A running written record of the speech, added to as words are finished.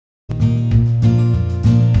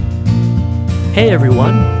Hey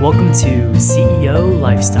everyone, welcome to CEO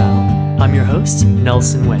Lifestyle. I'm your host,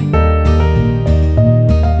 Nelson Wang.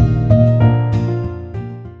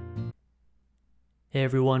 Hey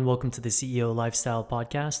everyone, welcome to the CEO Lifestyle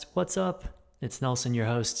podcast. What's up? It's Nelson, your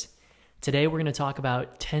host. Today we're going to talk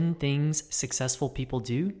about 10 things successful people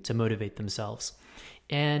do to motivate themselves.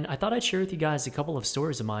 And I thought I'd share with you guys a couple of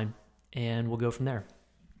stories of mine, and we'll go from there.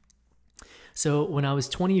 So when I was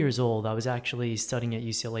 20 years old, I was actually studying at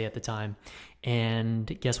UCLA at the time, and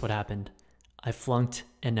guess what happened? I flunked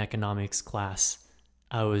an economics class.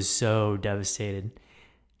 I was so devastated.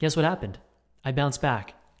 Guess what happened? I bounced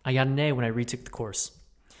back. I got an A when I retook the course.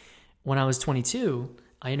 When I was 22,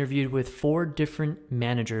 I interviewed with 4 different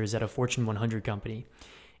managers at a Fortune 100 company,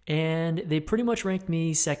 and they pretty much ranked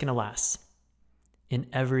me second to last in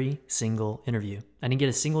every single interview. I didn't get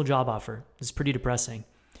a single job offer. It's pretty depressing.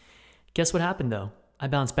 Guess what happened though? I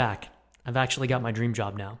bounced back. I've actually got my dream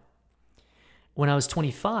job now. When I was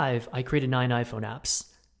 25, I created 9 iPhone apps.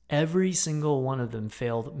 Every single one of them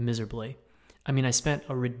failed miserably. I mean, I spent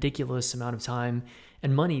a ridiculous amount of time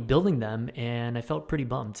and money building them, and I felt pretty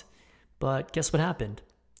bummed. But guess what happened?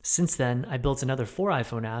 Since then, I built another 4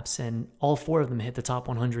 iPhone apps, and all 4 of them hit the top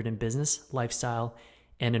 100 in business, lifestyle,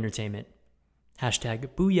 and entertainment. Hashtag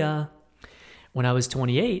booyah. When I was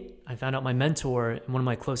 28, I found out my mentor and one of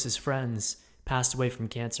my closest friends passed away from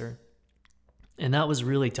cancer. And that was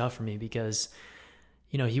really tough for me because,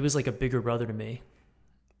 he was like a bigger brother to me.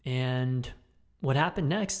 And what happened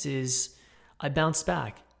next is I bounced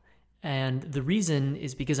back. And the reason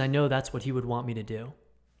is because I know that's what he would want me to do.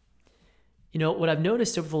 What I've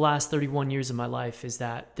noticed over the last 31 years of my life is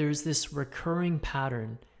that there's this recurring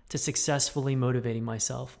pattern to successfully motivating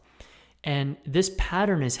myself. And this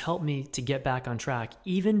pattern has helped me to get back on track,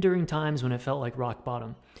 even during times when it felt like rock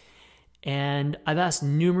bottom. And I've asked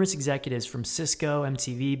numerous executives from Cisco,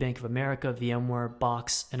 MTV, Bank of America, VMware,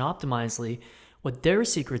 Box, and Optimizely what their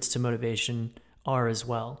secrets to motivation are as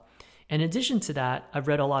well. In addition to that, I've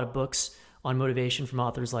read a lot of books on motivation from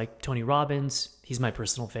authors like Tony Robbins, he's my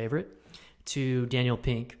personal favorite, to Daniel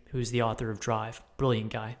Pink, who's the author of Drive,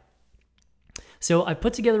 brilliant guy. So I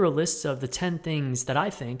put together a list of the 10 things that I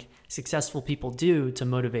think successful people do to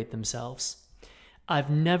motivate themselves. I've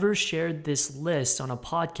never shared this list on a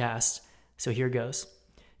podcast, so here goes.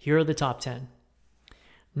 Here are the top 10.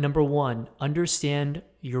 Number 1, understand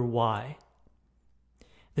your why.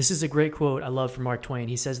 This is a great quote I love from Mark Twain.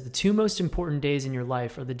 He says, the 2 most important days in your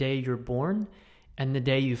life are the day you're born and the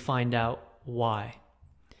day you find out why.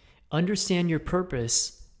 Understand your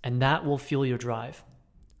purpose, and that will fuel your drive.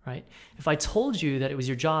 Right? If I told you that it was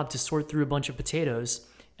your job to sort through a bunch of potatoes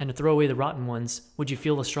and to throw away the rotten ones, would you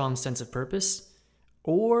feel a strong sense of purpose?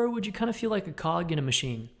 Or would you kind of feel like a cog in a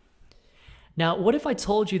machine? Now, what if I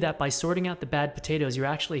told you that by sorting out the bad potatoes, you're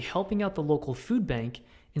actually helping out the local food bank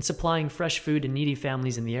in supplying fresh food to needy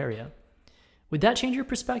families in the area? Would that change your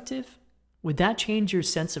perspective? Would that change your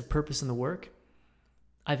sense of purpose in the work?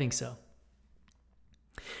 I think so.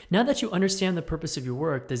 Now that you understand the purpose of your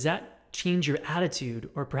work, does that change your attitude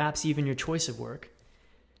or perhaps even your choice of work?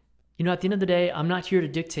 At the end of the day, I'm not here to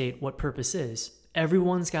dictate what purpose is.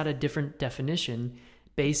 Everyone's got a different definition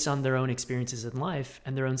based on their own experiences in life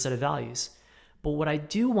and their own set of values. But what I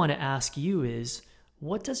do want to ask you is,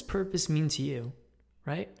 what does purpose mean to you,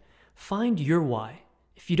 right? Find your why.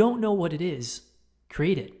 If you don't know what it is,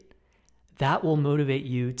 create it. That will motivate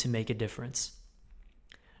you to make a difference.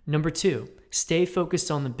 Number 2, stay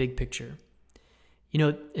focused on the big picture.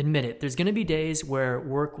 Admit it, there's going to be days where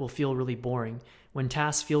work will feel really boring, when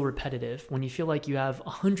tasks feel repetitive, when you feel like you have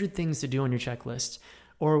 100 things to do on your checklist,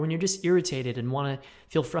 or when you're just irritated and want to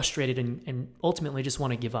feel frustrated and ultimately just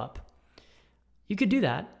want to give up. You could do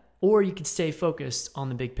that, or you could stay focused on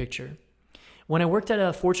the big picture. When I worked at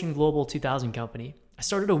a Fortune Global 2000 company, I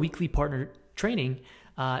started a weekly partner training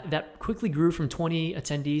that quickly grew from 20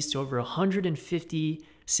 attendees to over 150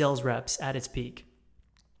 sales reps at its peak.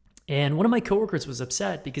 And one of my coworkers was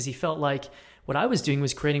upset because he felt like what I was doing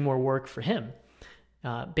was creating more work for him.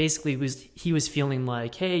 Basically, he was feeling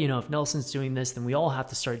like, hey, if Nelson's doing this, then we all have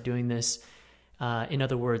to start doing this. In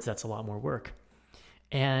other words, that's a lot more work.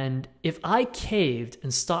 And if I caved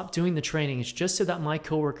and stopped doing the trainings just so that my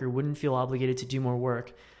coworker wouldn't feel obligated to do more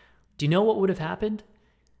work, do you know what would have happened?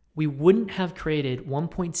 We wouldn't have created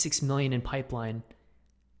 1.6 million in pipeline.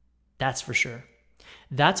 That's for sure.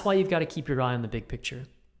 That's why you've got to keep your eye on the big picture.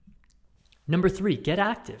 Number 3, get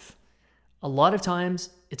active. A lot of times,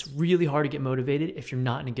 it's really hard to get motivated if you're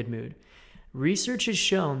not in a good mood. Research has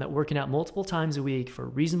shown that working out multiple times a week for a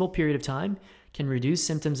reasonable period of time can reduce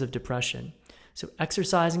symptoms of depression. So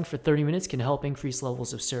exercising for 30 minutes can help increase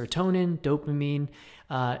levels of serotonin, dopamine,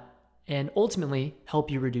 and ultimately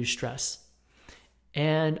help you reduce stress.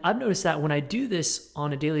 And I've noticed that when I do this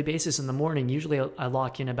on a daily basis in the morning, usually I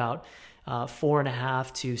lock in about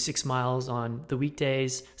 4.5 to 6 miles on the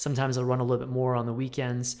weekdays. Sometimes I'll run a little bit more on the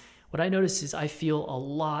weekends. What I notice is I feel a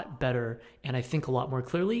lot better and I think a lot more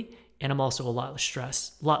clearly, and I'm also a lot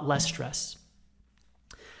less stressed.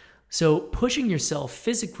 So pushing yourself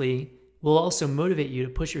physically will also motivate you to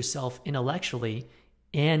push yourself intellectually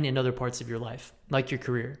and in other parts of your life, like your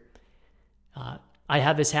career. I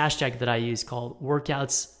have this hashtag that I use called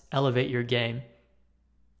workouts elevate your game.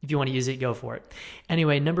 If you want to use it, go for it.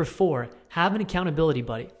 Anyway, number 4, have an accountability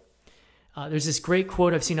buddy. There's this great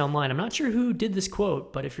quote I've seen online. I'm not sure who did this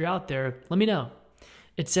quote, but if you're out there, let me know.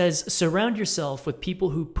 It says, surround yourself with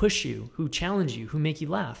people who push you, who challenge you, who make you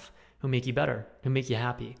laugh, who make you better, who make you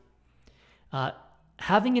happy.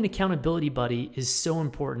 Having an accountability buddy is so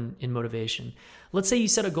important in motivation. Let's say you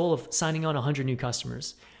set a goal of signing on 100 new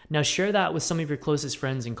customers. Now share that with some of your closest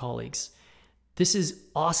friends and colleagues. This is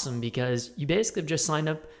awesome because you basically have just signed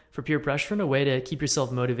up for peer pressure in a way to keep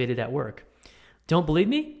yourself motivated at work. Don't believe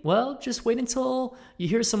me? Well, just wait until you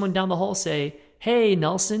hear someone down the hall say, hey,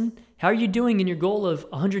 Nelson, how are you doing in your goal of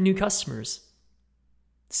 100 new customers?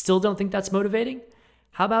 Still don't think that's motivating?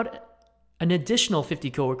 How about an additional 50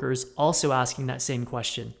 coworkers also asking that same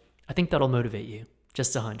question? I think that'll motivate you.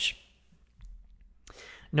 Just a hunch.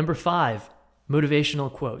 Number 5,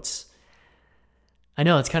 motivational quotes. I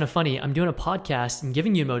know it's kind of funny. I'm doing a podcast and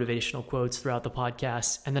giving you motivational quotes throughout the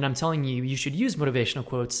podcast, and then I'm telling you you should use motivational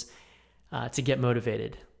quotes to get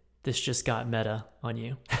motivated. This just got meta on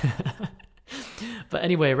you. But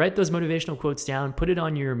anyway, write those motivational quotes down, put it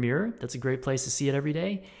on your mirror. That's a great place to see it every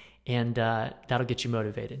day, and that'll get you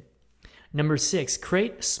motivated. Number 6,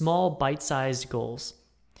 create small bite-sized goals.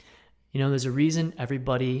 You know, there's a reason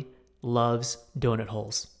everybody loves donut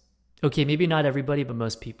holes. Okay, maybe not everybody, but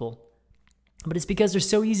most people. But it's because they're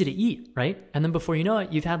so easy to eat, right? And then before you know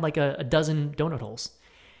it, you've had like a dozen donut holes.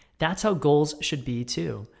 That's how goals should be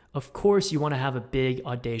too. Of course, you want to have a big,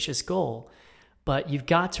 audacious goal, but you've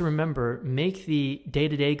got to remember, make the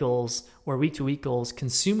day-to-day goals or week-to-week goals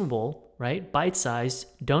consumable, right? Bite-sized,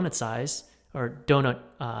 donut size, or donut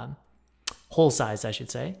hole size, I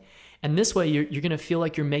should say. And this way, you're going to feel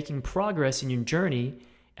like you're making progress in your journey,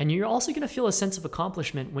 and you're also going to feel a sense of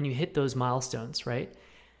accomplishment when you hit those milestones, right?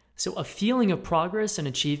 So a feeling of progress and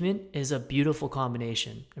achievement is a beautiful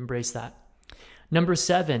combination. Embrace that. Number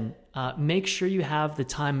 7, make sure you have the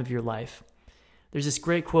time of your life. There's this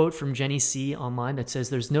great quote from Jenny C online that says,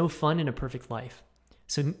 there's no fun in a perfect life.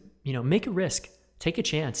 So, make a risk, take a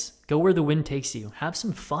chance, go where the wind takes you, have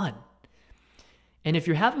some fun. And if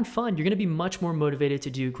you're having fun, you're going to be much more motivated to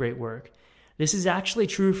do great work. This is actually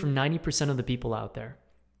true for 90% of the people out there.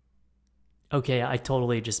 Okay, I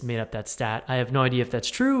totally just made up that stat. I have no idea if that's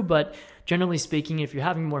true, but generally speaking, if you're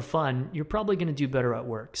having more fun, you're probably going to do better at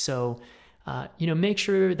work. So, make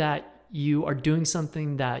sure that you are doing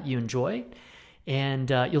something that you enjoy, and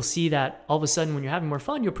you'll see that all of a sudden when you're having more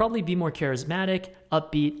fun, you'll probably be more charismatic,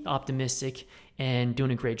 upbeat, optimistic, and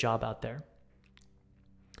doing a great job out there.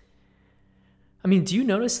 I mean, do you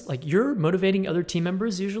notice like you're motivating other team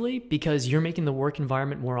members usually because you're making the work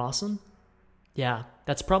environment more awesome? Yeah,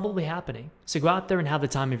 that's probably happening. So go out there and have the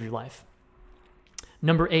time of your life.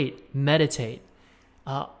 Number 8, meditate.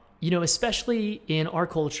 Especially in our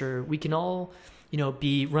culture, we can all,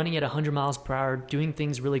 be running at 100 miles per hour, doing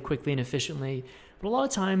things really quickly and efficiently. But a lot of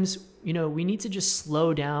times, we need to just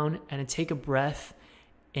slow down and take a breath,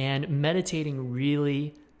 and meditating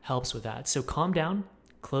really helps with that. So calm down,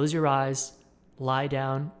 close your eyes, lie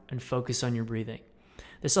down, and focus on your breathing.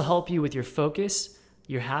 This will help you with your focus,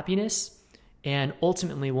 your happiness, and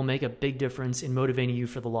ultimately will make a big difference in motivating you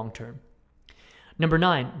for the long term. Number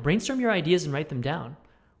 9, brainstorm your ideas and write them down.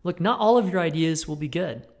 Look, not all of your ideas will be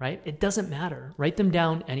good, right? It doesn't matter. Write them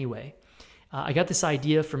down anyway. I got this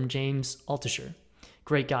idea from James Altucher,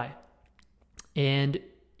 great guy. And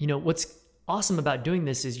what's awesome about doing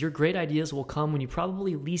this is your great ideas will come when you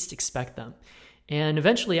probably least expect them. And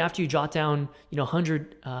eventually, after you jot down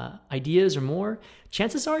 100 ideas or more,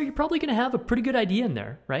 chances are you're probably going to have a pretty good idea in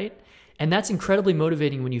there, right? And that's incredibly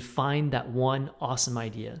motivating when you find that one awesome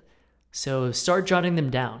idea. So start jotting them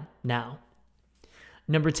down now.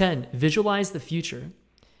 Number 10, visualize the future,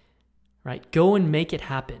 right? Go and make it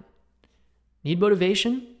happen. Need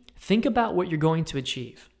motivation? Think about what you're going to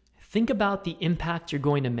achieve. Think about the impact you're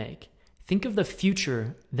going to make. Think of the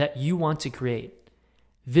future that you want to create.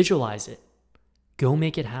 Visualize it. Go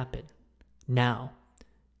make it happen now,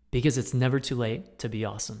 because it's never too late to be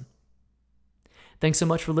awesome. Thanks so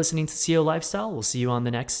much for listening to CEO Lifestyle. We'll see you on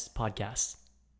the next podcast.